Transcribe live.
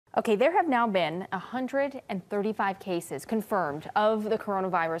Okay, there have now been 135 cases confirmed of the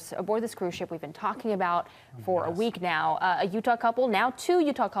coronavirus aboard this cruise ship we've been talking about for a week now. A Utah couple, now 2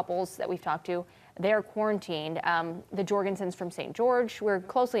 Utah couples that we've talked to, they're quarantined. The Jorgensens from St. George, we're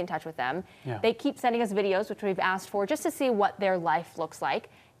closely in touch with them. Yeah. They keep sending us videos, which we've asked for, just to see what their life looks like.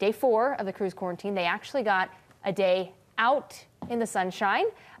 Day 4 of the cruise quarantine, they actually got a day out in the sunshine.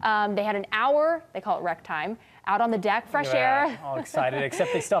 They had an hour, they call it rec time, out on the deck, fresh air. All excited,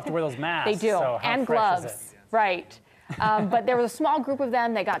 except they still have to wear those masks. They do, so and gloves, right. But there was a small group of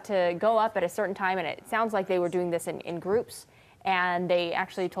them that got to go up at a certain time, and it sounds like they were doing this in groups. And they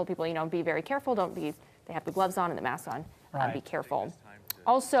actually told people, you know, be very careful, they have the gloves on and the mask on, be careful.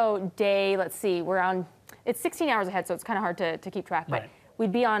 Also, let's see, it's 16 hours ahead, so it's kind of hard to keep track, but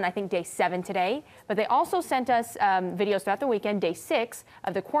we'd be on, I think, day 7 today. But they also sent us videos throughout the weekend, day 6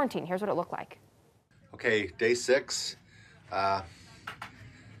 of the quarantine. Here's what it looked like. Okay, day 6,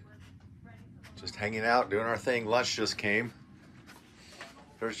 just hanging out, doing our thing. Lunch just came.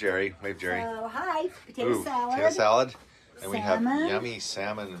 There's Jerry. Wave, Jerry. Oh, hi. Potato salad. Potato salad. And salmon. We have yummy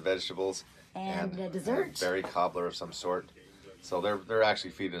salmon and vegetables. And a dessert. Berry cobbler of some sort. So they're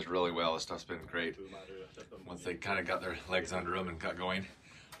actually feeding us really well. This stuff's been great. Once they kind of got their legs under them and got going.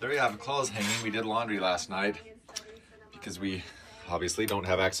 There we have clothes hanging. We did laundry last night because we obviously don't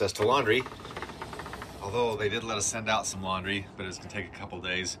have access to laundry. Although they did let us send out some laundry, but it's gonna take a couple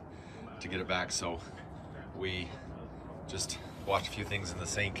days to get it back. So we just washed a few things in the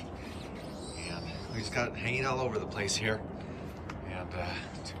sink, and we just got it hanging all over the place here. And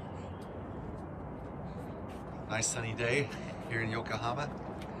nice sunny day here in Yokohama.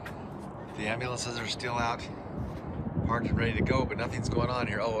 The ambulances are still out, parked and ready to go, but nothing's going on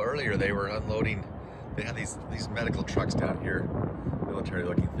here. Oh, earlier they were unloading. They had these medical trucks down here,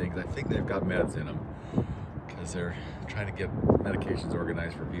 military-looking things. I think they've got meds in them because they're trying to get medications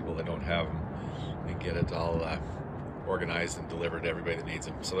organized for people that don't have them and get it all organized and delivered to everybody that needs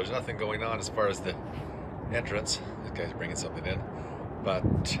them. So there's nothing going on as far as the entrance. This guy's bringing something in. But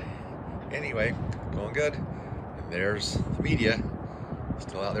anyway, going good. And there's the media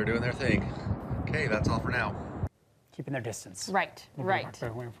still out there doing their thing. Okay, that's all for now. Keeping their distance. Right.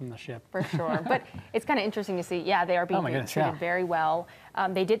 Away from the ship. For sure. But it's kind of interesting to see, they are being treated very well.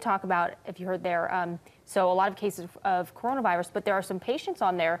 They did talk about, if you heard there, so a lot of cases of coronavirus, but there are some patients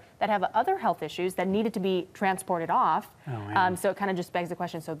on there that have other health issues that needed to be transported off. So it kind of just begs the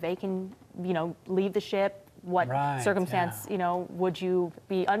question, so they can, leave the ship. What circumstance, would you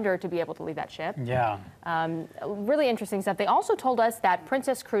be under to be able to leave that ship? Yeah. Really interesting stuff. They also told us that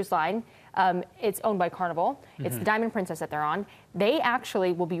Princess Cruise Line, it's owned by Carnival. It's the Diamond Princess that they're on. They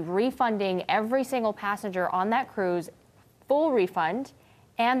actually will be refunding every single passenger on that cruise, full refund,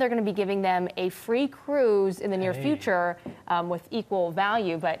 and they're going to be giving them a free cruise in the near future with equal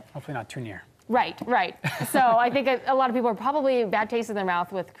value. But hopefully not too near. Right. So I think a lot of people are probably bad taste in their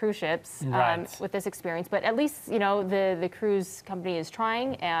mouth with cruise ships with this experience. But at least, the cruise company is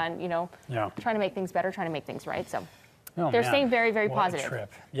trying and, trying to make things better, trying to make things right. So they're staying very, very positive. What a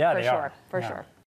trip. Yeah, for sure.